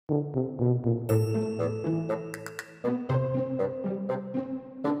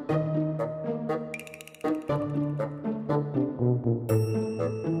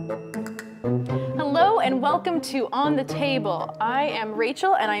Hello and welcome to On the Table. I am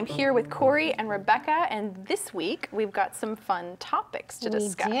Rachel and I'm here with Corey and Rebecca, and this week we've got some fun topics to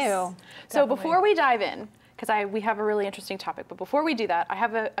discuss. We do. So before we dive in, because we have a really interesting topic, but before we do that, I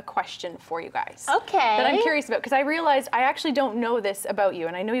have a question for you guys. Okay. That I'm curious about, because I realized I actually don't know this about you,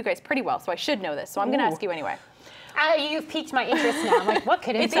 and I know you guys pretty well, so I should know this, so I'm going to ask you anyway. You've piqued my interest now. I'm like, what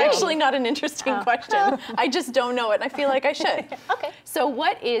could it It's be? actually not an interesting question. I just don't know it, and I feel like I should. Okay. So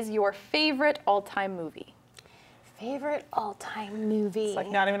what is your favorite all-time movie? Favorite all-time movie? It's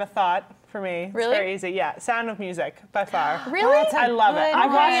like not even a thought for me. Really? It's very easy. Yeah, Sound of Music, by far. Really? I love it.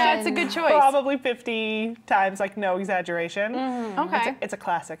 I've watched Yeah, it it's a good choice. probably 50 times, like no exaggeration. Okay. It's a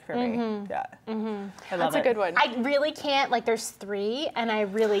classic for me. Yeah. I love That's it. a good one. I really can't, like there's three, and I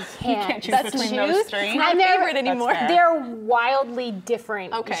really can't. can't choose between those three? It's not And a they're- favorite anymore. fair. They're wildly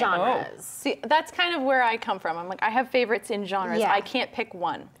different Okay. genres. See, that's kind of where I come from. I'm like, I have favorites in genres. Yeah. I can't pick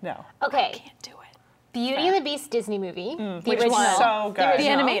one. No. Okay. Can't do it. Beauty and the Beast Disney movie. The Which original. one? So good. The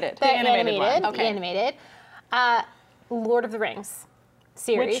original. animated. The animated one. Okay. The animated. Lord of the Rings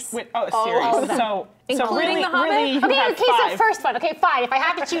series. Which series. of them. So Including really, The Hobbit? really, you Okay, have okay, five. so first one. Okay, fine. If I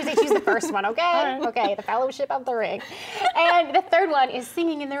have to choose, I choose the first one, okay? right. Okay, The Fellowship of the Ring. And the third one is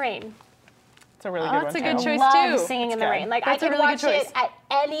Singing in the Rain. It's a really good one. that's a too. good choice. Love too. Singing in the good. Rain. Like That's a I can really watch good choice. it at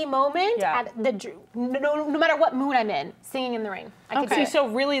any moment, Yeah. at the no matter what mood I'm in. Singing in the Rain. I could Okay. see So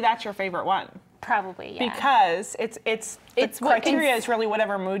really, that's your favorite one. probably, yeah. Because it's It's the what criteria is really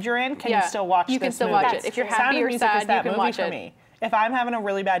whatever mood you're in. Can Yeah. you still watch You this can still movie? watch it. If you're Sound happy of or Music sad, is that you can movie watch for it. me. If I'm having a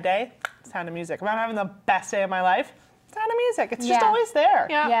really bad day, Sound of Music. If I'm having the best day of my life, Sound of Music. It's just Yeah. always there.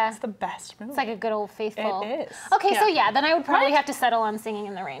 Yeah. Yeah. It's the best movie. It's like a good old faithful. It is. Okay, so Yeah. yeah, then I would probably Right. have to settle on Singing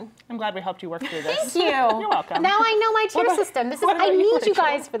in the Rain. I'm glad we helped you work through this. Thank you. You're welcome. Now I know my tier about- system. This is what I about you, need you Rachel?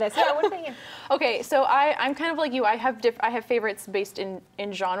 guys for this. Yeah, what about you? Okay, so I'm kind of like you. I have favorites based in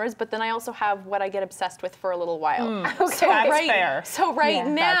genres, but then I also have what I get obsessed with for a little while. So that's fair. So right Yeah.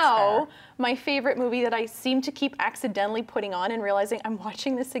 That's now, fair. my favorite movie that I seem to keep accidentally putting on and realizing I'm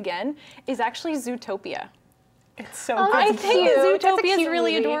watching this again is actually Zootopia. It's so Oh, good. I That's think cute. That's a Zootopia is cute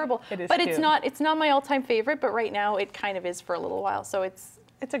really movie. adorable. It is but cute. it's not my all-time favorite, but right now it kind of is for a little while. So it's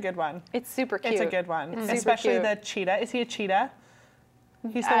It's a good one. super cute. It's a good one. It's super Especially cute. the cheetah. Is he a cheetah?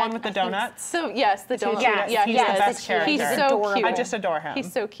 He's the one with the donuts. So yes, the Is he a donut. cheetah? Yeah, He's he the is. best character. He's He's so adorable. cute. I just adore him.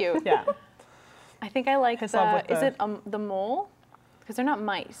 He's so cute. Yeah. I think I like His love with is the- it the mole? Because they're not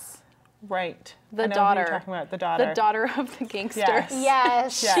mice. Right. The I know who daughter. you're talking about. The daughter. The daughter of the gangster. Yes.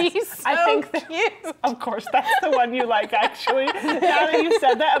 Yes. Yes. She's so I think that- cute. Of course, that's the one you like, actually. Now that you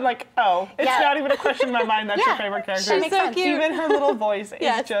said that, I'm like, oh, it's Yeah. not even a question in my mind. That's your Yeah. favorite character. She makes so sense. cute. Even her little voice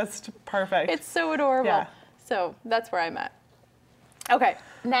Yes. is just perfect. It's so adorable. Yeah. So that's where I'm at. Okay,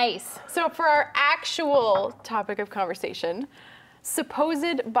 Nice. so for our actual topic of conversation,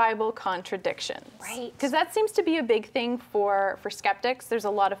 supposed Bible contradictions. Right. Because that seems to be a big thing for skeptics. There's a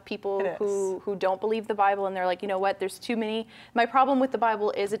lot of people It is. who don't believe the Bible, and they're like, you know what, there's too many. My problem with the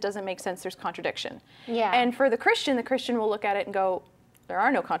Bible is it doesn't make sense, there's contradiction. Yeah. And for the Christian will look at it and go, there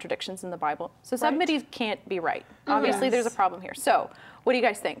are no contradictions in the Bible. So somebody can't be right. Obviously, there's a problem here. So what do you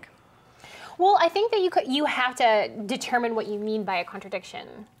guys think? Well, I think that you have to determine what you mean by a contradiction,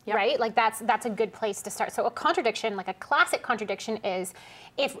 Yep. right? Like that's a good place to start. So a contradiction, like a classic contradiction, is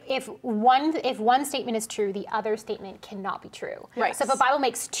if one statement is true, the other statement cannot be true. Right. So if a Bible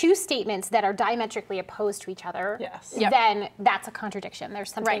makes two statements that are diametrically opposed to each other, Yes. Yep. then that's a contradiction.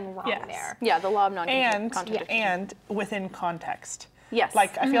 There's something Right. wrong Yes. there. Yeah, the law of and non-contradiction. and within context. Yes.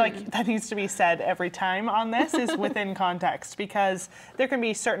 Like, I feel like that needs to be said every time on this is within context, because there can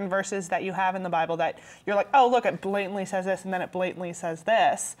be certain verses that you have in the Bible that you're like, oh, look, it blatantly says this, and then it blatantly says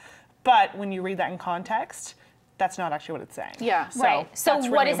this. But when you read that in context, that's not actually what it's saying. Yeah. So Right. So that's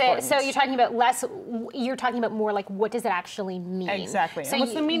what really is it? important. So you're talking about less. You're talking about more like what does it actually mean? Exactly. So and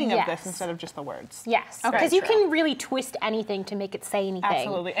what's the meaning of yes. this instead of just the words? Yes. Okay. Because you True. can really twist anything to make it say anything.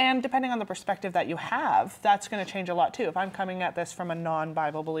 Absolutely. And depending on the perspective that you have, that's going to change a lot too. If I'm coming at this from a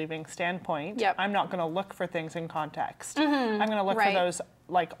non-Bible believing standpoint, Yep. I'm not going to look for things in context. I'm going to look Right. for those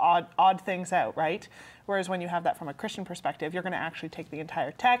like odd things out, right? Whereas when you have that from a Christian perspective, you're going to actually take the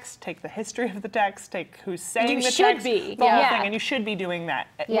entire text, take the history of the text, take who's saying You the should text, be. the whole Yeah. thing, and you should be doing that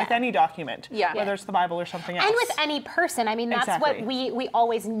Yeah. with any document, Yeah. whether it's the Bible or something else. And with any person, I mean, that's Exactly. what we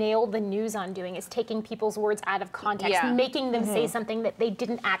always nail the news on doing, is taking people's words out of context, Yeah. making them say something that they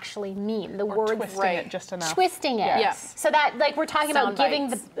didn't actually mean. The or words twisting right. it just enough. twisting it. Yes. So that, like, we're talking Sound about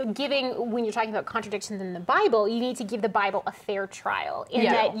bites. giving when you're talking about contradictions in the Bible, you need to give the Bible a fair trial. In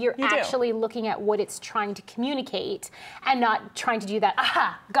in Yeah. that you're You do. actually looking at what it's trying to communicate and not trying to do that,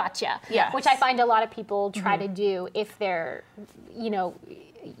 aha, gotcha. Yes. Which I find a lot of people try to do if they're,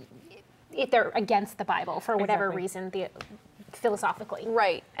 if they're against the Bible for whatever reason, philosophically.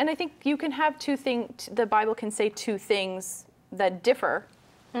 Right. And I think you can have two things, the Bible can say two things that differ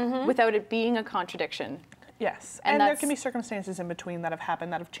without it being a contradiction. Yes, And and there that's- can be circumstances in between that have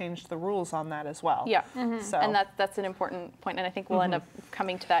happened that have changed the rules on that as well. Yeah. So And that's an important point, and I think we'll end up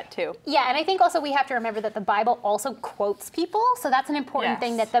coming to that too. Yeah, and I think also we have to remember that the Bible also quotes people, so that's an important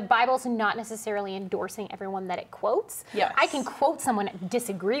thing, Yes. that the Bible's not necessarily endorsing everyone that it quotes. Yes. I can quote someone and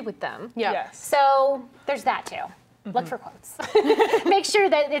disagree with them. Yeah. yes, So there's that too. Look for quotes. Make sure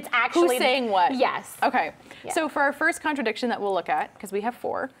that it's actually... Who's saying what? Yes. Okay. Yeah. So for our first contradiction that we'll look at, because we have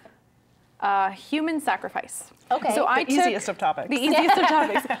 4, human sacrifice. Okay. So I the took easiest of topics. the easiest of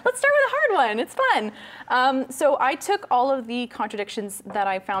topics. Let's start with a hard one. It's fun. So I took all of the contradictions that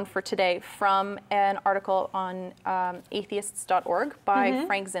I found for today from an article on atheists.org by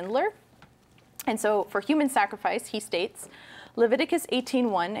Frank Zindler. And so for human sacrifice, he states, Leviticus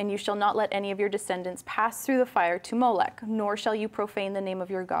 18:1, and you shall not let any of your descendants pass through the fire to Molech, nor shall you profane the name of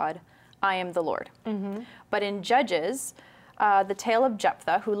your God. I am the Lord. But in Judges, the tale of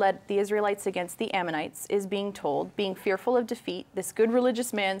Jephthah, who led the Israelites against the Ammonites, is being told, being fearful of defeat, this good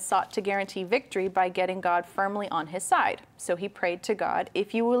religious man sought to guarantee victory by getting God firmly on his side. So he prayed to God,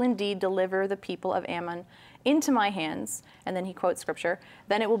 if you will indeed deliver the people of Ammon into my hands, and then he quotes scripture,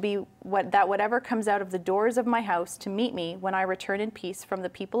 then it will be that whatever comes out of the doors of my house to meet me when I return in peace from the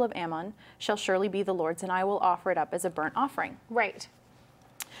people of Ammon shall surely be the Lord's, and I will offer it up as a burnt offering. Right.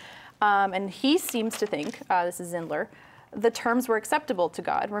 And he seems to think, this is Zindler, the terms were acceptable to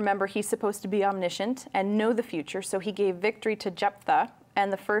God. Remember, he's supposed to be omniscient and know the future, so he gave victory to Jephthah,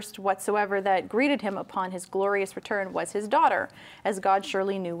 and the first whatsoever that greeted him upon his glorious return was his daughter, as God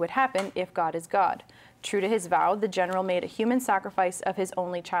surely knew would happen if God is God. True to his vow, the general made a human sacrifice of his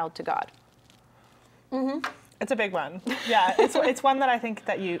only child to God. It's a big one. Yeah, it's one that I think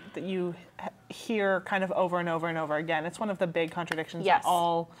that you hear kind of over and over and over again. It's one of the big contradictions Yes. that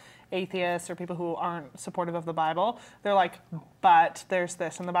all atheists or people who aren't supportive of the Bible, they're like, but there's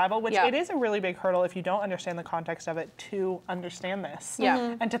this in the Bible, which Yeah. it is a really big hurdle if you don't understand the context of it to understand this.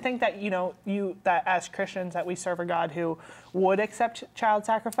 Yeah. And to think that, that as Christians that we serve a God who would accept child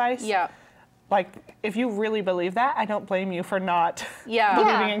sacrifice. Yeah. Like, if you really believe that, I don't blame you for not Yeah.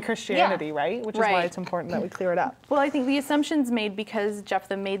 believing Yeah. in Christianity, right? Which is why Right. it's important that we clear it up. Well, I think the assumption's made because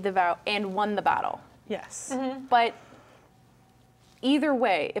Jephthah made the vow and won the battle. Yes. But either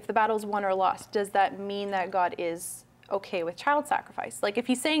way, if the battle's won or lost, does that mean that God is okay with child sacrifice? Like, if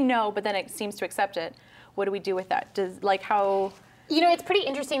he's saying no, but then it seems to accept it, what do we do with that? How... It's pretty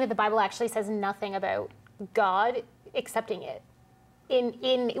interesting that the Bible actually says nothing about God accepting it.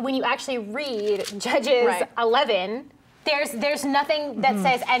 When you actually read Judges Right. 11, there's nothing that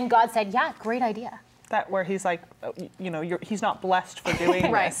says, and God said, yeah, great idea. That where he's like, he's not blessed for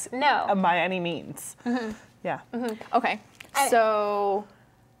doing Right. this No. by any means. Yeah. Okay, so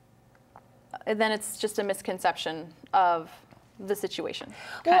then it's just a misconception of the situation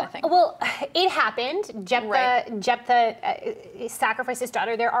kind of thing. Well, it happened. Right. Jephthah sacrificed his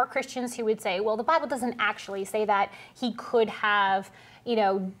daughter. There are Christians who would say, well, the Bible doesn't actually say that. He could have,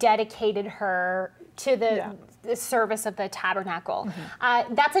 dedicated her to the service of the tabernacle.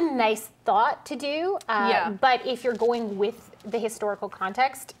 That's a nice thought to do. Yeah. But if you're going with the historical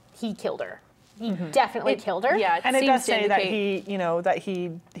context, he killed her. He definitely killed her. Yeah, And it seems does to say that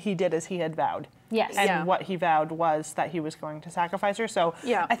indicate- he did as he had vowed. Yes. And Yeah. what he vowed was that he was going to sacrifice her. So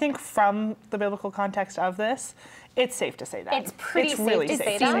Yeah. I think from the biblical context of this, it's safe to say that. It's pretty safe really to safe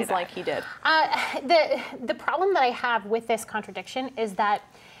say to say Seems that. like he did. The problem that I have with this contradiction is that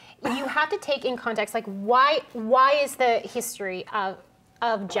you have to take in context, like why is the history of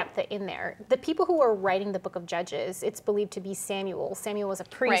Jephthah in there? The people who are writing the book of Judges, it's believed to be Samuel. Samuel was a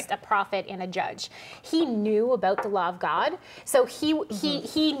priest, Right. a prophet, and a judge. He knew about the law of God, so he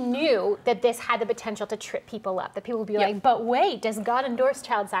knew that this had the potential to trip people up. That people would be Yep. like, but wait, does God endorse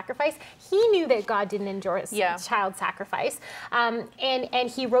child sacrifice? He knew that God didn't endorse Yeah. child sacrifice, and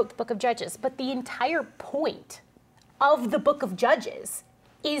he wrote the book of Judges. But the entire point of the book of Judges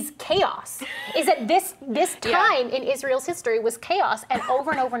is chaos. Is that this time in Israel's history was chaos, and over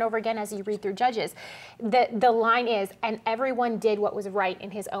and over and over again as you read through Judges, the line is, and everyone did what was right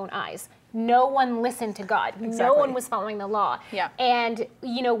in his own eyes. No one listened to God. No Exactly. one was following the law. Yeah. And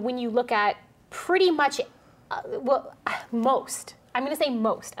when you look at pretty much most, I'm going to say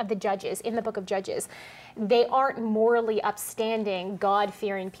most of the judges in the book of Judges, they aren't morally upstanding,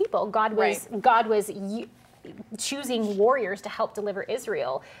 God-fearing people. God was choosing warriors to help deliver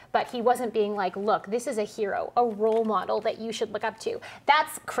Israel, but he wasn't being like, look, this is a hero, a role model that you should look up to.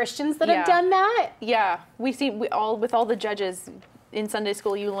 That's Christians that have done that. Yeah, with all the judges in Sunday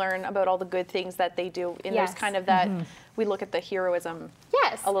school, you learn about all the good things that they do, and there's kind of that, we look at the heroism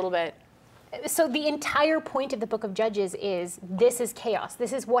a little bit. So the entire point of the book of Judges is this is chaos.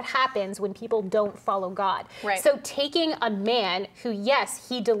 This is what happens when people don't follow God. Right. So taking a man who, yes,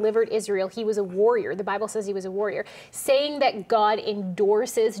 he delivered Israel, he was a warrior, the Bible says he was a warrior, saying that God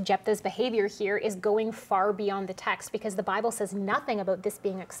endorses Jephthah's behavior here is going far beyond the text, because the Bible says nothing about this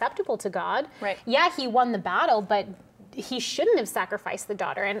being acceptable to God. Right. Yeah, he won the battle, but he shouldn't have sacrificed the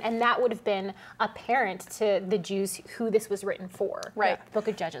daughter, and that would have been apparent to the Jews who this was written for. Right. The book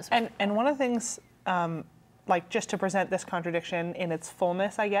of Judges. And one of the things, like just to present this contradiction in its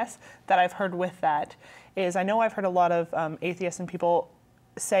fullness, I guess, that I've heard with that is, I know I've heard a lot of atheists and people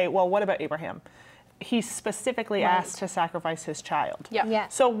say, well, what about Abraham? He's specifically asked to sacrifice his child. Yeah.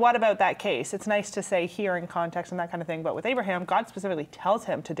 So what about that case? It's nice to say here in context and that kind of thing, but with Abraham, God specifically tells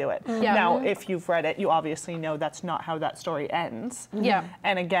him to do it. Yeah. Now, if you've read it, you obviously know that's not how that story ends. Yeah.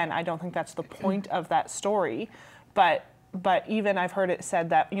 And again, I don't think that's the point of that story, but even I've heard it said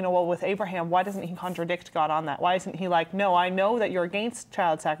that, well, with Abraham, why doesn't he contradict God on that? Why isn't he like, no, I know that you're against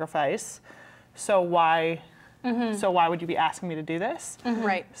child sacrifice, so why would you be asking me to do this?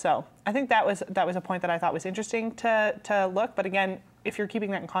 Right. So I think that was a point that I thought was interesting to look. But again, if you're keeping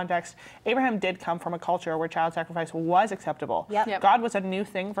that in context, Abraham did come from a culture where child sacrifice was acceptable. Yep. God was a new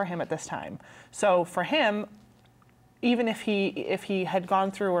thing for him at this time. So for him, even if he had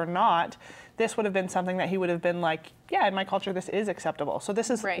gone through or not, this would have been something that he would have been like, yeah, in my culture, this is acceptable. So this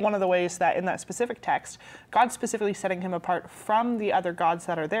is one of the ways that in that specific text, God's specifically setting him apart from the other gods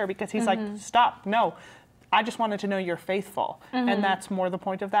that are there, because he's like, stop, no. I just wanted to know you're faithful, and that's more the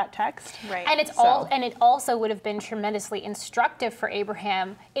point of that text. Right. And it also would have been tremendously instructive for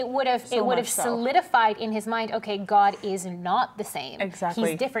Abraham. It would have solidified in his mind, okay, God is not the same.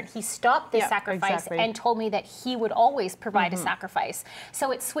 Exactly. He's different. He stopped this sacrifice and told me that he would always provide a sacrifice.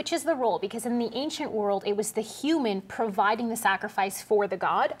 So it switches the role, because in the ancient world, it was the human providing the sacrifice for the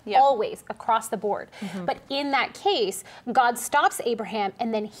God, always, across the board. But in that case, God stops Abraham,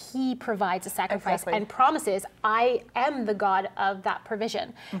 and then he provides a sacrifice and promises, I am the God of that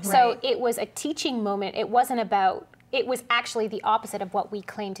provision. So it was a teaching moment. It wasn't about, it was actually the opposite of what we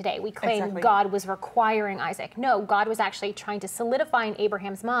claim today. We claim God was requiring Isaac. No, God was actually trying to solidify in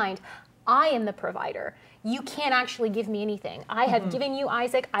Abraham's mind, I am the provider. You can't actually give me anything. I have given you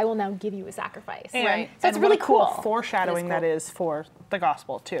Isaac, I will now give you a sacrifice. And, so it's really cool. Foreshadowing that is for the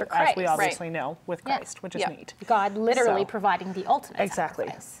gospel too, as we obviously know with Christ, which is neat. God literally providing the ultimate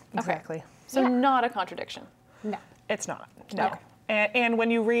sacrifice. Exactly. So not a contradiction. No. It's not. No. And when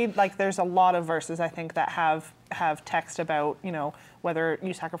you read, like, there's a lot of verses, I think, that have text about, whether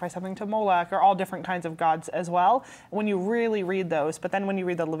you sacrifice something to Moloch or all different kinds of gods as well. When you really read those, but then when you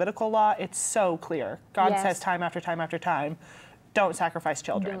read the Levitical law, it's so clear. God says time after time after time, don't sacrifice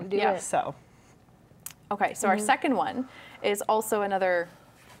children. Don't do it. So. Okay, so our second one is also another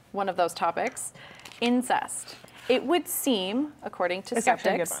one of those topics, incest. It would seem, according to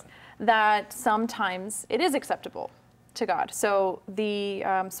Skeptics, that sometimes it is acceptable to God. So the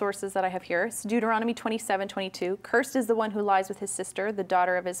sources that I have here is Deuteronomy 27:22. Cursed is the one who lies with his sister, the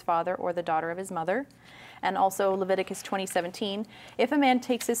daughter of his father, or the daughter of his mother. And also Leviticus 20:17. If a man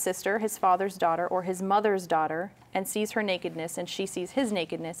takes his sister, his father's daughter, or his mother's daughter, and sees her nakedness, and she sees his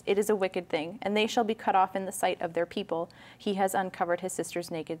nakedness, it is a wicked thing, and they shall be cut off in the sight of their people. He has uncovered his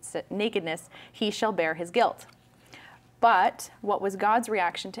sister's nakedness. He shall bear his guilt. But what was God's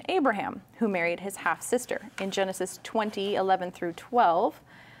reaction to Abraham, who married his half-sister? In Genesis 20:11 through 12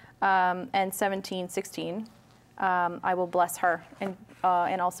 and 17:16, I will bless her and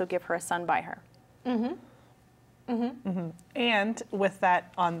also give her a son by her. And with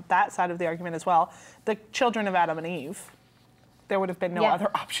that, on that side of the argument as well, the children of Adam and Eve, there would have been no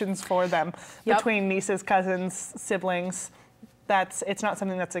other options for them between nieces, cousins, siblings. It's not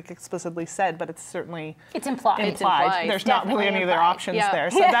something that's like explicitly said, but it's certainly implied. There's not really any other options there.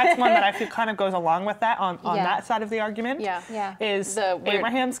 So that's one that I feel kind of goes along with that on that side of the argument. Is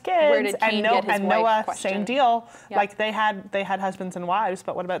Abraham's kids and Noah, same deal. Like they had husbands and wives,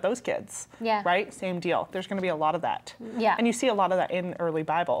 but what about those kids? Right? Same deal. There's going to be a lot of that. And you see a lot of that in early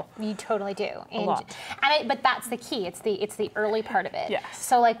Bible. You totally do. A lot. But that's the key. It's the early part of it. Yes.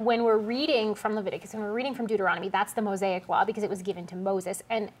 So like when we're reading from Leviticus, when we're reading from Deuteronomy, that's the Mosaic law, because it was given to Moses,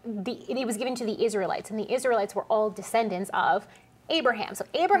 and it was given to the Israelites, and the Israelites were all descendants of Abraham. So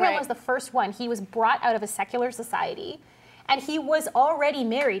Abraham was the first one. He was brought out of a secular society, And he was already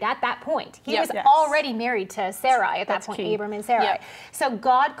married at that point. He was Yes. already married to Sarai at that That's point, key. Abram and Sarai. Yeah. So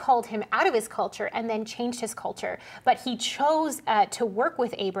God called him out of his culture and then changed his culture. But he chose to work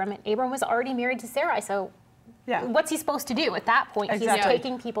with Abram, and Abram was already married to Sarai. So Yeah. what's he supposed to do at that point? Exactly. He's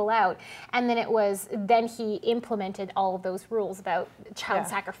taking people out. And then he implemented all of those rules about child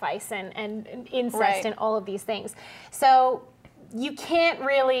sacrifice and incest Right. and all of these things. So you can't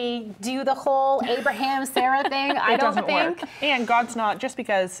really do the whole Abraham Sarah thing. I It don't doesn't think. work. And God's not, just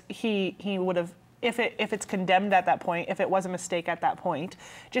because he would have, if it's condemned at that point, if it was a mistake at that point,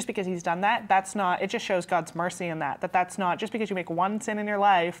 just because he's done that, that's not, it just shows God's mercy in that's not, just because you make one sin in your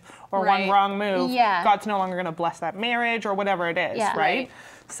life or Right. one wrong move, Yeah. God's no longer going to bless that marriage or whatever it is, Yeah. right? Right.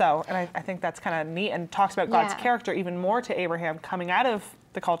 So, and I think that's kind of neat and talks about God's Yeah. character even more to Abraham coming out of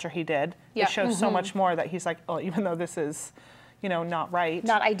the culture he did. Yeah. It shows so much more that he's like, oh, even though this is, not right,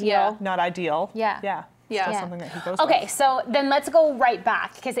 Not ideal. not ideal. Yeah. Yeah. Yeah. Still Yeah. something that he goes Okay, with. so then let's go right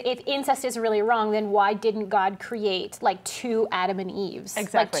back, because if incest is really wrong, then why didn't God create like two Adam and Eves?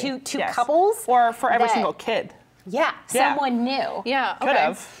 Exactly. Like two Yes. couples? Or for every that- single kid. Yeah, Yeah. someone new. Yeah. Could okay.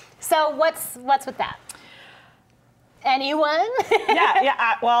 have. So what's with that? Anyone?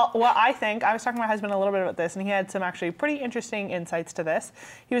 Yeah. Well, what I think, I was talking to my husband a little bit about this, and he had some actually pretty interesting insights to this.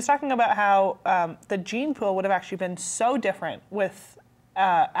 He was talking about how the gene pool would have actually been so different with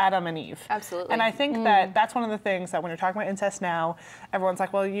Adam and Eve. Absolutely. And I think that that's one of the things that when you're talking about incest now, everyone's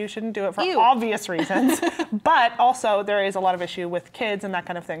like, well, you shouldn't do it for Ew. obvious reasons. But also there is a lot of issue with kids and that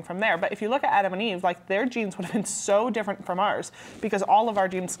kind of thing from there. But if you look at Adam and Eve, like their genes would have been so different from ours because all of our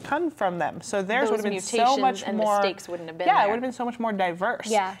genes come from them. So theirs Those would have been so mutations much and more. mistakes wouldn't have been Yeah, it there. would have been so much more diverse.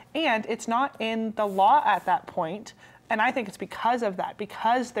 Yeah. And it's not in the law at that point. And I think it's because of that,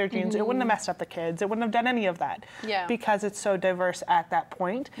 because their genes, it wouldn't have messed up the kids. It wouldn't have done any of that. Yeah. Because it's so diverse at that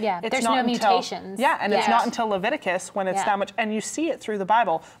point. Yeah, It's there's not no until, mutations. Yeah, and it's Yeah. not until Leviticus when it's Yeah. that much, and you see it through the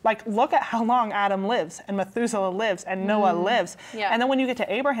Bible. Like, look at how long Adam lives, and Methuselah lives, and Noah lives. Yeah. And then when you get to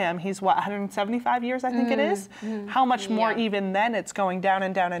Abraham, he's what, 175 years, I think it is? How much more Yeah. even then it's going down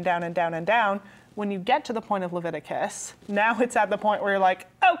and down and down and down and down. When you get to the point of Leviticus, now it's at the point where you're like,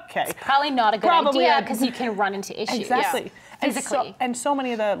 okay. Probably not a good Probably idea a- because you can run into issues. Exactly. Yeah. And Physically. and so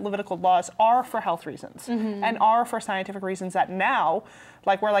many of the Levitical laws are for health reasons and are for scientific reasons that now,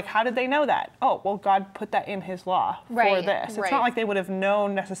 like, we're like, how did they know that? Oh, well, God put that in his law for Right. this. It's Right. not like they would have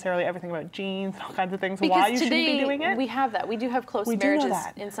known necessarily everything about genes and all kinds of things, Because why you shouldn't today be doing it. we have that. We do have close We do know marriages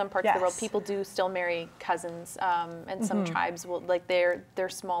that. in some parts of the world. Yes. People do still marry cousins, and some tribes will like they're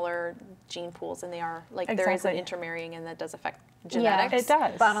smaller gene pools, and they are like there is an Exactly. intermarrying, and that does affect Yeah, genetics. It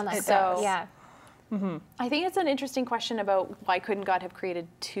does. Spot on that. It So- does. Yeah. I think it's an interesting question about why couldn't God have created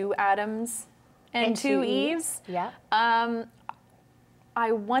two Adams and two Eves? Yeah.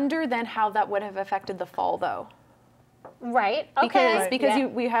 I wonder then how that would have affected the fall, though. Right. Okay. Because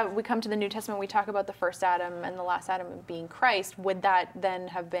Yeah. we come to the New Testament, we talk about the first Adam and the last Adam being Christ. Would that then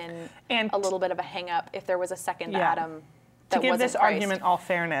have been And a little bit of a hang up if there was a second Yeah. Adam To that give wasn't this Christ? argument all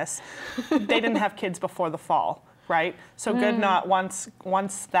fairness, they didn't have kids before the fall, right? So good not once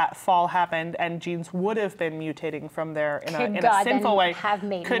that fall happened and genes would have been mutating from there in Could a God sinful then way. have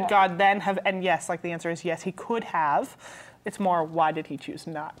made could more? God then have? And yes, like the answer is yes, he could have. It's more, why did he choose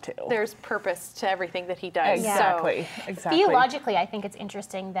not to? There's purpose to everything that he does. Exactly. Exactly. Theologically, I think it's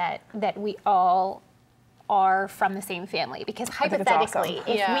interesting that we all are from the same family, because think it's hypothetically,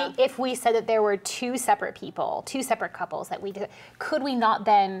 awesome. Yeah. if we said that there were two separate people, two separate couples that we did, could we not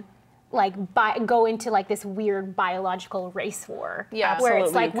then like go into like this weird biological race war? Yeah. where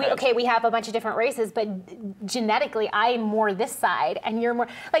it's Absolutely like you could. we have a bunch of different races, but genetically I'm more this side and you're more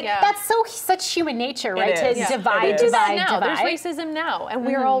like Yeah. that's such human nature, right? is. To Yeah. divide, It is. We do that divide, now. divide. There's racism now, and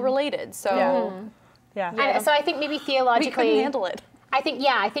we're all related. So Yeah. And so I think maybe we theologically, couldn't handle it. I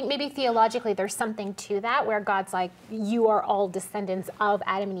think maybe theologically there's something to that where God's like, you are all descendants of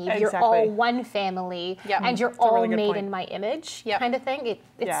Adam and Eve. You're Exactly. all one family, Yep. and you're a all really good made point. in my image, Yep. kind of thing. It's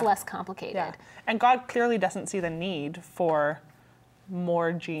Yeah. less complicated. Yeah. And God clearly doesn't see the need for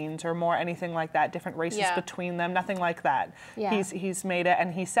more genes or more anything like that, different races Yeah. between them, nothing like that. Yeah. He's made it,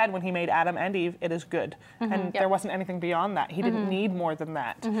 and he said when he made Adam and Eve, it is good. And there wasn't anything beyond that. He didn't need more than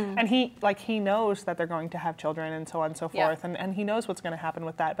that. And he knows that they're going to have children and so on and so Yeah. forth, and he knows what's going to happen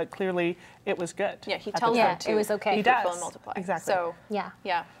with that, but clearly it was good. Yeah, he at the tells time. them to it was okay. He be fruitful does. and multiply. Exactly. So Yeah.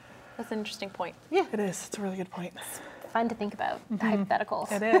 yeah, that's an interesting point. Yeah, it is. It's a really good point. Fun to think about, the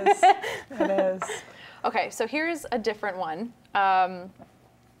hypotheticals. It is. It is. Okay, so here's a different one.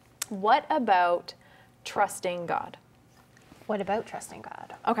 What about trusting God? What about trusting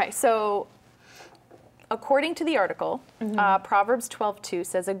God? Okay, so according to the article, Proverbs 12:2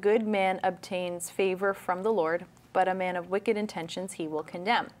 says, "A good man obtains favor from the Lord, but a man of wicked intentions he will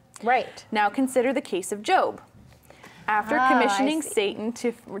condemn. Right. Now consider the case of Job. After commissioning Satan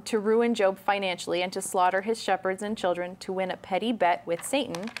to ruin Job financially and to slaughter his shepherds and children to win a petty bet with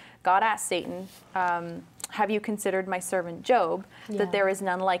Satan, God asked Satan, have you considered my servant Job, that there is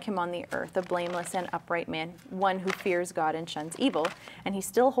none like him on the earth, a blameless and upright man, one who fears God and shuns evil, and he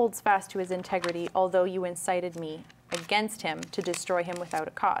still holds fast to his integrity, although you incited me against him to destroy him without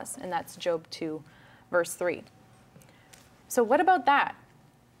a cause. And that's Job 2, verse 3. So what about that?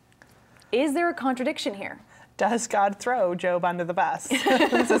 Is there a contradiction here? Does God throw Job under the bus?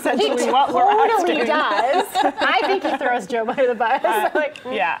 That's essentially He what we're totally asking. does. I think he throws Job under the bus.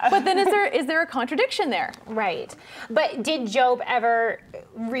 Yeah. But then is there a contradiction there? Right. But did Job ever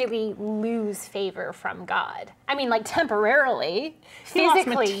really lose favor from God? I mean, like temporarily, He lost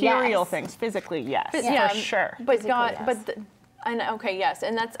physically, material yes. things. Physically, yes, Yeah, for sure. But Physically, God, yes. but okay, yes,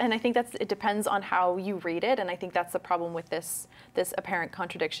 and I think it depends on how you read it, and I think that's the problem with this apparent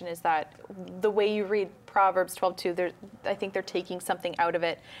contradiction is that the way you read Proverbs 12:2, I think they're taking something out of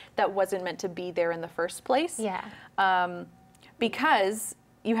it that wasn't meant to be there in the first place. Yeah. Because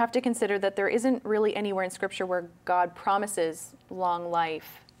you have to consider that there isn't really anywhere in Scripture where God promises long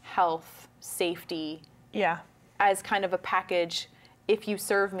life, health, safety, Yeah. as kind of a package. If you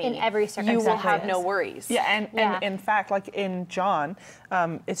serve me, In every you will have circumstance. no worries. Yeah, and Yeah. in fact, like in John,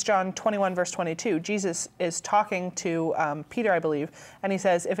 it's John 21, verse 22, Jesus is talking to Peter, I believe, and he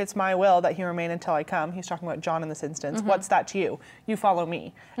says, if it's my will that he remain until I come, he's talking about John in this instance, what's that to you? You follow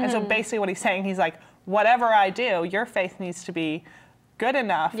me. And so basically what he's saying, he's like, whatever I do, your faith needs to be good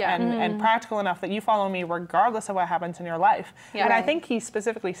enough and practical enough that you follow me regardless of what happens in your life. Yeah. And I think he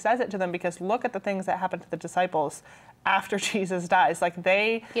specifically says it to them because look at the things that happened to the disciples after Jesus dies. Like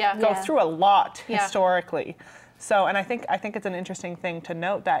they go Yeah. through a lot Yeah. historically. So, and I think it's an interesting thing to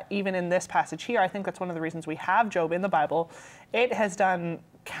note that even in this passage here, I think that's one of the reasons we have Job in the Bible. It has done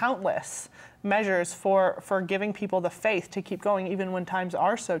countless measures for giving people the faith to keep going even when times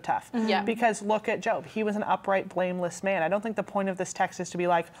are so tough. Yeah. Because look at Job. He was an upright, blameless man. I don't think the point of this text is to be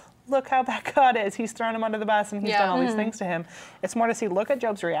like, look how bad God is. He's thrown him under the bus and he's done all these things to him. It's more to see, look at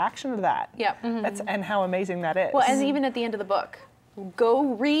Job's reaction to that. Yeah. And how amazing that is. Well, and even at the end of the book,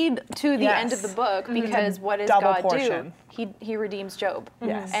 go read to the end of the book because what does Double God portion. do? He redeems Job,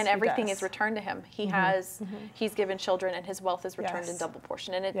 Yes, and he everything does. is returned to him. He's given children, and his wealth is returned in Yes. double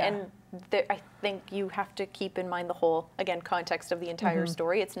portion. And Yeah. I think you have to keep in mind the whole context of the entire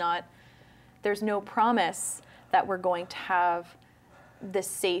story. It's not. There's no promise that we're going to have this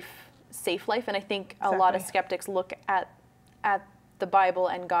safe life, and I think a lot of Exactly. skeptics look at the Bible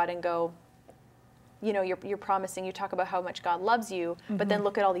and God and go, you know, you're promising, you talk about how much God loves you, but then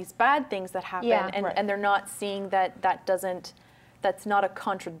look at all these bad things that happen, Yeah. and they're not seeing that's not a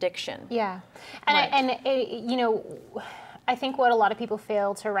contradiction. Yeah, and you know, I think what a lot of people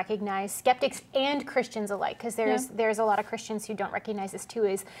fail to recognize, skeptics and Christians alike, because there's a lot of Christians who don't recognize this too,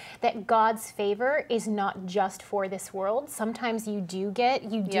 is that God's favor is not just for this world. Sometimes you do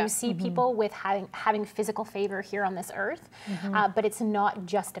see people with having physical favor here on this earth, but it's not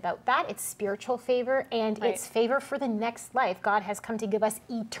just about that. It's spiritual favor, and it's favor for the next life. God has come to give us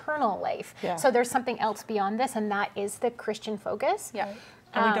eternal life. Yeah. So there's something else beyond this, and that is the Christian focus. Yeah.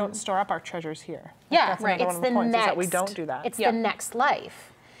 And we don't store up our treasures here. Yeah, That's another It's one of the the points next. is that we don't do that. It's the next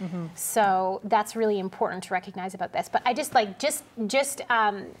life. So that's really important to recognize about this. But I just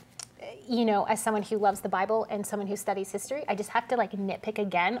you know, as someone who loves the Bible and someone who studies history, I just have to like nitpick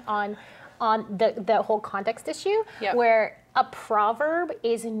again on the whole context issue, where a proverb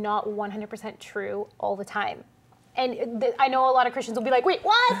is not 100% true all the time. And I know a lot of Christians will be like, wait,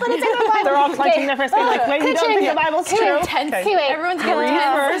 what? But it's in the Bible. They're all clenching their fists, being like, wait, you don't think the Bible's true? Everyone's Breathe going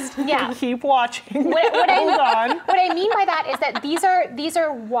first. Yeah. Keep watching. What Hold on. What I mean by that is that these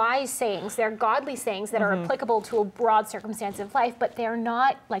are wise sayings. They're godly sayings that are applicable to a broad circumstance of life, but they're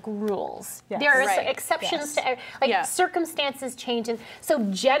not like rules. Yes. There are Right. exceptions to circumstances change, and so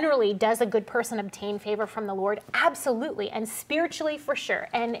generally, does a good person obtain favor from the Lord? Absolutely, and spiritually for sure,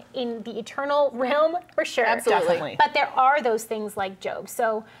 and in the eternal realm for sure. Absolutely. But there are those things like Job.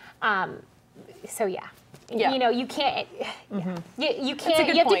 So, yeah. You know, you can't. You can't.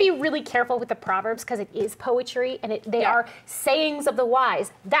 You have to be really careful with the proverbs because it is poetry and they are sayings of the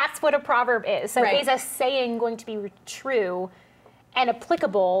wise. That's what a proverb is. So, is a saying going to be true and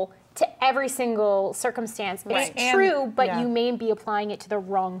applicable to every single circumstance? Right. It's true, but you may be applying it to the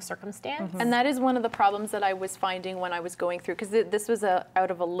wrong circumstance. And that is one of the problems that I was finding when I was going through, because this was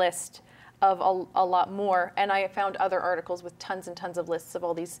out of a list of a lot more, and I found other articles with tons and tons of lists of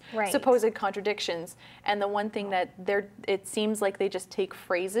all these supposed contradictions. And the one thing that it seems like they just take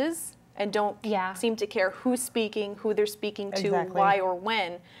phrases and don't seem to care who's speaking, who they're speaking to, why or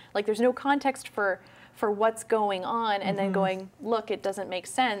when. Like there's no context for what's going on, and then going, look, it doesn't make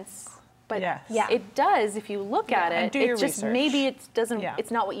sense. But it does if you look at it. It's just research. Maybe it doesn't.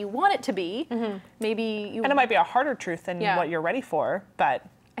 It's not what you want it to be. Maybe you. And it might be a harder truth than what you're ready for. But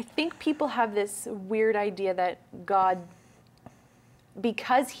I think people have this weird idea that God,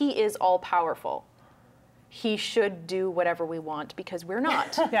 because He is all powerful, He should do whatever we want because we're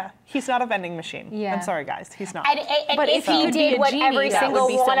not. He's not a vending machine. I'm sorry, guys, he's not. And but if He did what every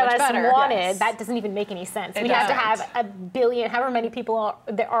single one of us wanted, that doesn't even make any sense. We'd have to have a billion, however many people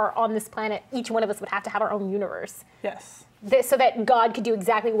there are on this planet, each one of us would have to have our own universe. Yes. So that God could do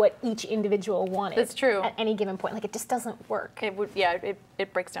exactly what each individual wanted. That's true. At any given point. Like, it just doesn't work. It would,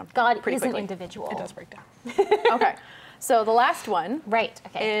 it breaks down. God pretty is an quickly. individual. It does break down. Okay. So the last one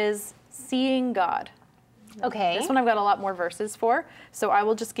is seeing God. Okay. This one I've got a lot more verses for, so I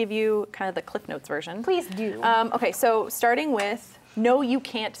will just give you kind of the Cliff Notes version. Please do. Okay, so starting with no, you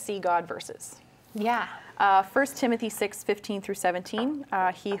can't see God verses. Yeah. 1 Timothy 6:15 through 17.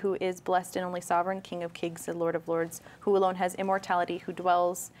 He who is blessed and only sovereign, King of kings and Lord of lords, who alone has immortality, who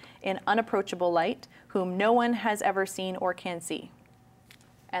dwells in unapproachable light, whom no one has ever seen or can see.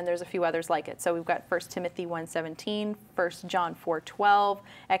 And there's a few others like it. So we've got 1 Timothy 1:17, 1 John 4:12,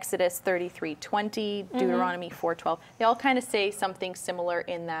 Exodus 33:20, Deuteronomy 4:12. They all kind of say something similar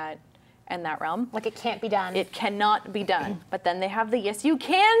in that realm. Like it can't be done. It cannot be done. But then they have the yes, you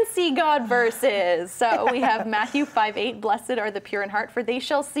can see God verses. So we have Matthew 5:8, blessed are the pure in heart, for they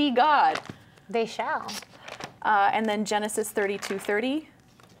shall see God. They shall. And then Genesis 32:30.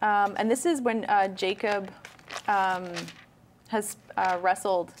 And this is when Jacob has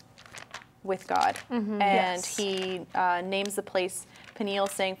wrestled with God. And he names the place Peniel,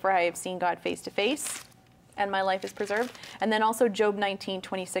 saying, for I have seen God face to face, and my life is preserved. And then also Job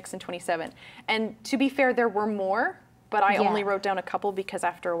 19:26 and 27. And to be fair, there were more, but I only wrote down a couple because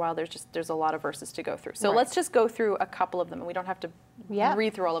after a while there's a lot of verses to go through. So let's just go through a couple of them, and we don't have to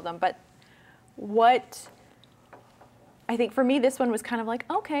read through all of them. But what I think for me, this one was kind of like,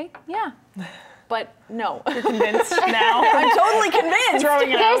 okay, but no. You're convinced now? I'm totally convinced. Throwing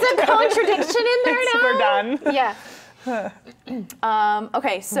it There's out. a contradiction in there now. We're done. Yeah.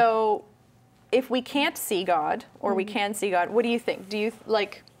 Okay, so if we can't see God, or we can see God, what do you think? Do you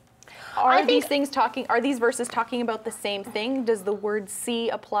like? Are these verses talking about the same thing? Does the word see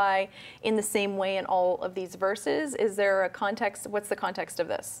apply in the same way in all of these verses? Is there a context? What's the context of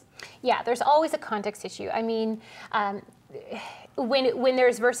this? Yeah, there's always a context issue. I mean, when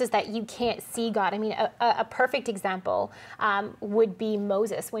there's verses that you can't see God, I mean, a perfect example would be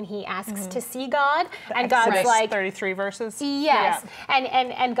Moses when he asks to see God, and God's like 33 verses. Yes,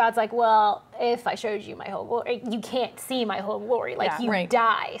 and God's like, well, if I showed you my whole glory, you can't see my whole glory, like you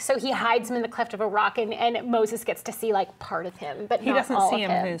die. So he hides him in the cleft of a rock, and Moses gets to see like part of him, but he not doesn't all see of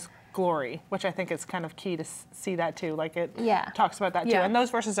him in his glory, which I think is kind of key to see that too. Like it talks about that too, and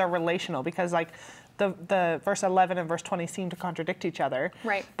those verses are relational because like the verse 11 and verse 20 seem to contradict each other.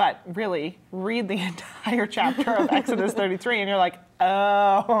 Right. But really, read the entire chapter of Exodus 33 and you're like,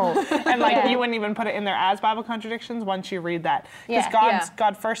 oh. And like you wouldn't even put it in there as Bible contradictions once you read that. Because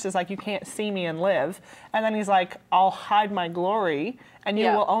God first is like, you can't see me and live. And then he's like, I'll hide my glory and you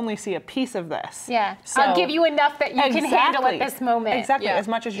will only see a piece of this. Yeah. So, I'll give you enough that you can handle at this moment. Exactly. As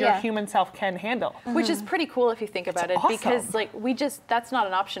much as your human self can handle. Which is pretty cool if you think about it, awesome. Because like that's not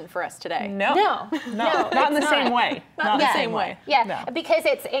an option for us today. No, not in the same way. Not in the same way. Yeah, because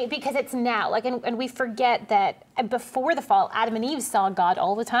it's now. Like, and we forget that before the fall, Adam and Eve saw God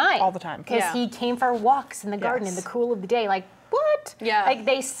all the time. All the time. Because he came for walks in the garden in the cool of the day. Like, what? Yeah. Like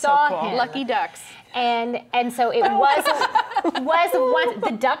they saw cool. him. Lucky ducks. And so it was one.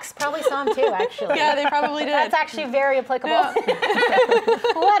 The ducks probably saw him too, actually. Yeah, they probably did. That's actually very applicable.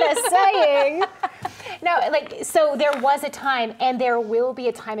 What a saying. No, like, so there was a time, and there will be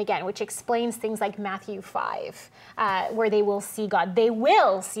a time again, which explains things like Matthew 5, where they will see God. They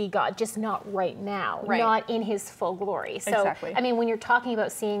will see God, just not right now, not in his full glory. So, I mean, when you're talking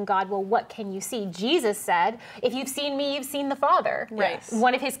about seeing God, well, what can you see? Jesus said, if you've seen me, you've seen the Father. Right.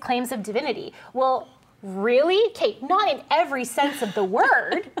 One of his claims of divinity. Well, really? Okay, not in every sense of the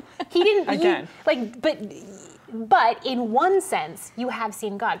word. He didn't, Again. But in one sense, you have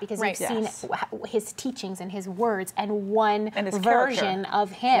seen God because you've seen his teachings and his words and one version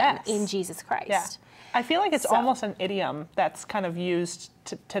of him in Jesus Christ. I feel like it's So- almost an idiom that's kind of used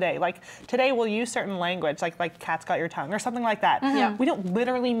today. Like today we'll use certain language, like cat's got your tongue or something like that. Yeah. We don't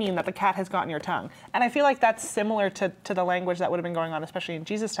literally mean that the cat has gotten your tongue. And I feel like that's similar to the language that would have been going on, especially in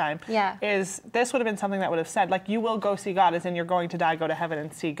Jesus' time. Yeah. Is this would have been something that would have said, like, you will go see God, as in you're going to die, go to heaven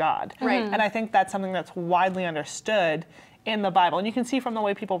and see God. Right. And I think that's something that's widely understood in the Bible. And you can see from the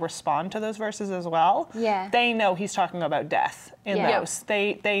way people respond to those verses as well. Yeah. They know he's talking about death in Yeah. those.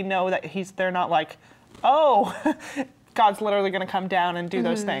 They know that they're not like, oh, God's literally going to come down and do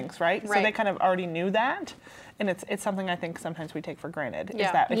those things, right? So Right. they kind of already knew that. And it's something I think sometimes we take for granted, Yeah.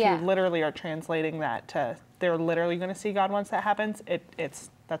 is that if Yeah. you literally are translating that to they're literally going to see God once that happens,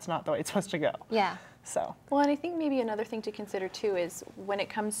 that's not the way it's supposed to go. Yeah. So Well, and I think maybe another thing to consider too is when it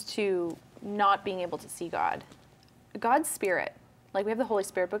comes to not being able to see God, God's spirit, like we have the Holy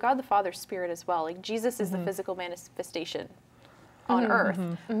Spirit, but God the Father's spirit as well. Like Jesus is the physical manifestation on earth,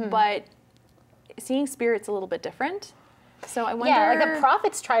 but seeing spirit's a little bit different. So I wonder. Yeah, like the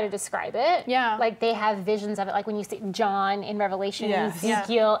prophets try to describe it. Yeah. Like they have visions of it, like when you see John in Revelation, Yes.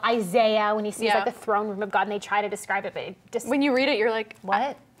 Ezekiel, Isaiah, when he sees Yeah. like the throne room of God, and they try to describe it, but it just When you read it, you're like,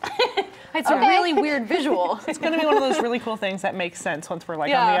 what? it's a really weird visual. it's going to be one of those really cool things that makes sense once we're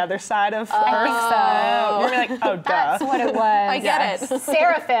like Yeah. on the other side of Earth. I think so. You're gonna be like, oh, duh. That's what it was. I get it.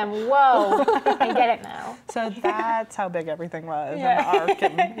 Seraphim. Whoa, I get it now. So that's how big everything was. Yeah. And the ark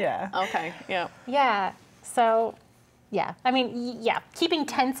and, yeah. Okay, yeah. Yeah. So, yeah. I mean, yeah. Keeping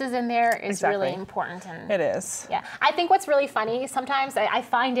tenses in there is really Exactly. important. And It is. yeah, I think what's really funny sometimes, I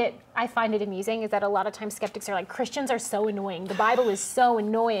find it amusing, is that a lot of times skeptics are like, Christians are so annoying. The Bible is so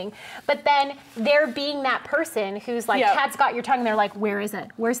annoying. But then they're being that person who's like, Yeah. cat's got your tongue. And they're like, where is it?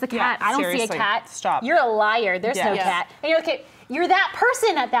 Where's the cat? Yeah, I don't seriously. see a cat. Stop. You're a liar. There's no Yes. cat. And you're like, okay, you're that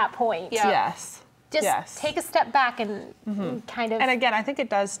person at that point. Yeah. Yes. Just Yes. take a step back and kind of. And again, I think it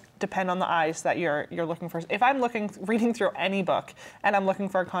does depend on the eyes that you're looking for. If I'm reading through any book and I'm looking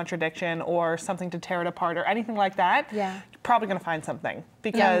for a contradiction or something to tear it apart or anything like that, Yeah. you're probably going to find something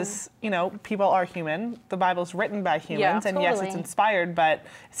because, people are human. The Bible's written by humans, and yes, it's totally. inspired, but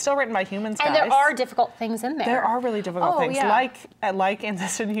it's still written by humans, and guys. there are difficult things in there. There are really difficult Oh, things, yeah. like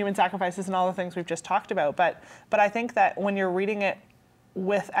incest and human sacrifices and all the things we've just talked about. But I think that when you're reading it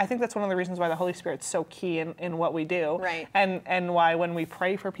I think that's one of the reasons why the Holy Spirit's so key in what we do. Right. And why when we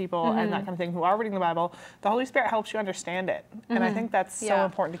pray for people and that kind of thing who are reading the Bible, the Holy Spirit helps you understand it. And I think that's so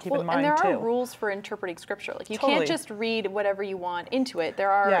important to keep in mind and there too. are rules for interpreting Scripture. Like you Totally. can't just read whatever you want into it.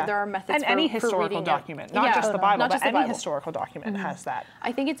 There are methods and for any for historical reading document, it. not Yeah, just the Bible, not but just the any Bible. historical document has that.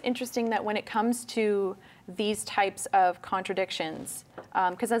 I think it's interesting that when it comes to these types of contradictions,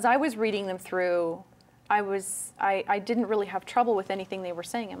 because as I was reading them through, I didn't really have trouble with anything they were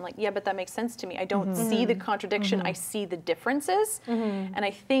saying. I'm like, yeah, but that makes sense to me. I don't see the contradiction. I see the differences. And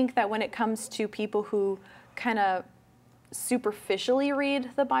I think that when it comes to people who kind of superficially read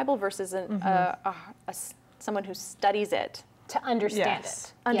the Bible versus someone who studies it, to understand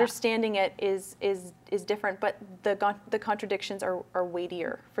Yes. it. understanding it is different, but the contradictions are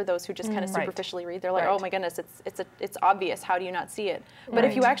weightier for those who just kind of Right. superficially read. They're like, Right. oh my goodness, it's obvious. How do you not see it? But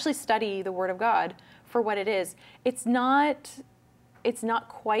if you Right. actually study the Word of God for what it is, it's not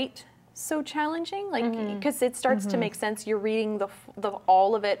quite so challenging. Like because it starts to make sense. You're reading the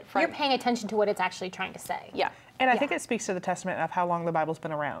all of it from. You're paying attention to what it's actually trying to say. Yeah. And I think it speaks to the testament of how long the Bible's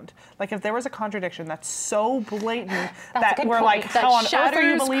been around. Like, if there was a contradiction that's so blatant a that good we're point. like, That how on earth are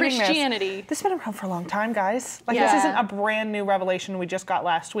you shatters believing Christianity. this has been around for a long time, guys. Like, this Yeah. isn't a brand new revelation we just got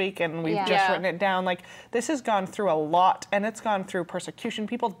last week and we've Yeah. just Yeah. written it down. Like, this has gone through a lot, and it's gone through persecution.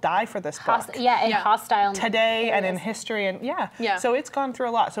 People die for this book. And Yeah. hostile. Today and in areas. history, and Yeah. so it's gone through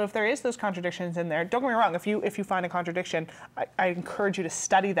a lot. So if there is those contradictions in there, don't get me wrong, if you find a contradiction, I encourage you to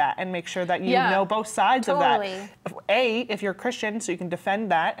study that and make sure that you Yeah. know both sides Totally. of that. A, if you're a Christian, so you can defend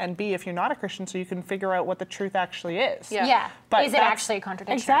that, and B, if you're not a Christian, so you can figure out what the truth actually is. Yeah. Yeah. But Is it that's- actually a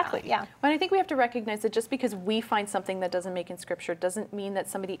contradiction? or not? Exactly. Yeah. But I think we have to recognize that just because we find something that doesn't make in Scripture doesn't mean that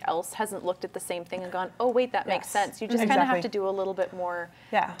somebody else hasn't looked at the same thing and gone, oh, wait, that makes Yes. sense. You just kind of have Exactly. to do a little bit more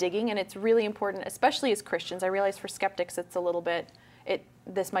Yeah. digging, and it's really important, especially as Christians. I realize for skeptics it's a little bit,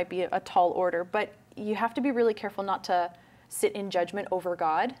 this might be a tall order, but you have to be really careful not to sit in judgment over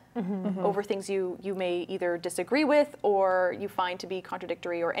God, over things you may either disagree with or you find to be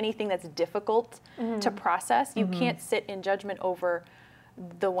contradictory or anything that's difficult to process. You can't sit in judgment over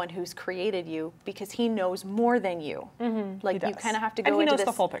the one who's created you because he knows more than you. Like He you does. kind of have to And go he into knows this.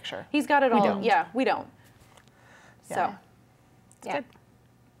 the full picture. He's got it all. don't. Yeah, we don't. Yeah. So Yeah. Good.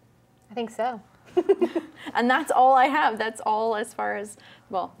 I think so. And that's all I have. That's all as far as,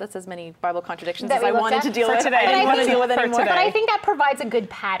 well, that's as many Bible contradictions That as we I looked wanted at? to deal For with. today. I didn't want to deal with For anymore. today. But I think that provides a good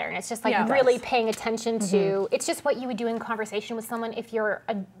pattern. It's just like Yeah. really paying attention to, it's just what you would do in conversation with someone if you're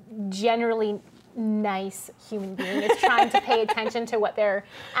a generally nice human being is trying to pay attention to what they're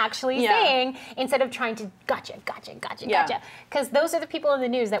actually saying instead of trying to gotcha. Because those are the people in the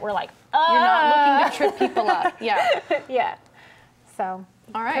news that were like, You're not looking to trip people up. Yeah. yeah. So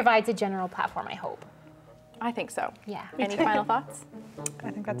All right. provides a general platform, I hope. I think so. Yeah. Any final thoughts? I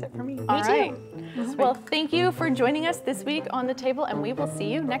think that's it for me. All right. Well, thank you for joining us this week on The Table, and we will see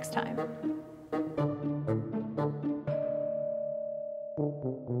you next time.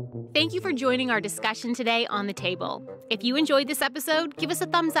 Thank you for joining our discussion today on The Table. If you enjoyed this episode, give us a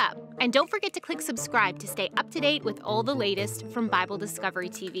thumbs up. And don't forget to click subscribe to stay up to date with all the latest from Bible Discovery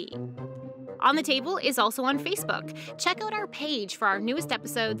TV. On the Table is also on Facebook. Check out our page for our newest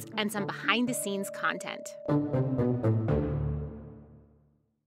episodes and some behind-the-scenes content.